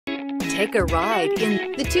Take a ride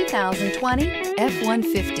in the 2020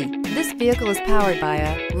 F-150. This vehicle is powered by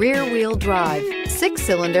a rear-wheel drive,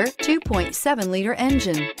 6-cylinder, 2.7-liter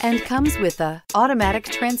engine, and comes with a automatic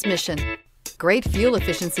transmission. Great fuel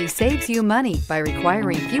efficiency saves you money by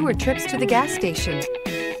requiring fewer trips to the gas station.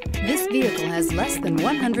 This vehicle has less than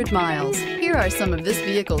 100 miles. Here are some of this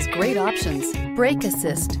vehicle's great options: brake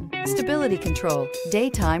assist, stability control,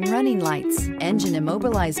 daytime running lights, engine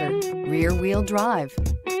immobilizer, rear-wheel drive,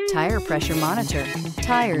 tire pressure monitor,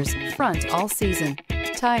 tires front all season,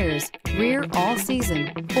 tires rear all season,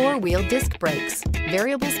 4-wheel disc brakes,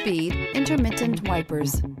 variable speed, intermittent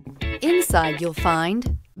wipers. Inside you'll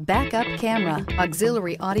find backup camera,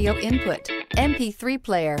 auxiliary audio input, MP3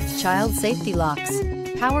 player, child safety locks,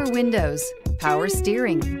 power windows, power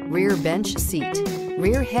steering, rear bench seat,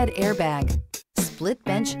 rear head airbag, split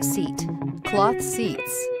bench seat, cloth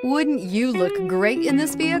seats. Wouldn't you look great in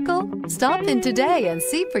this vehicle? Stop in today and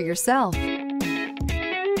see for yourself.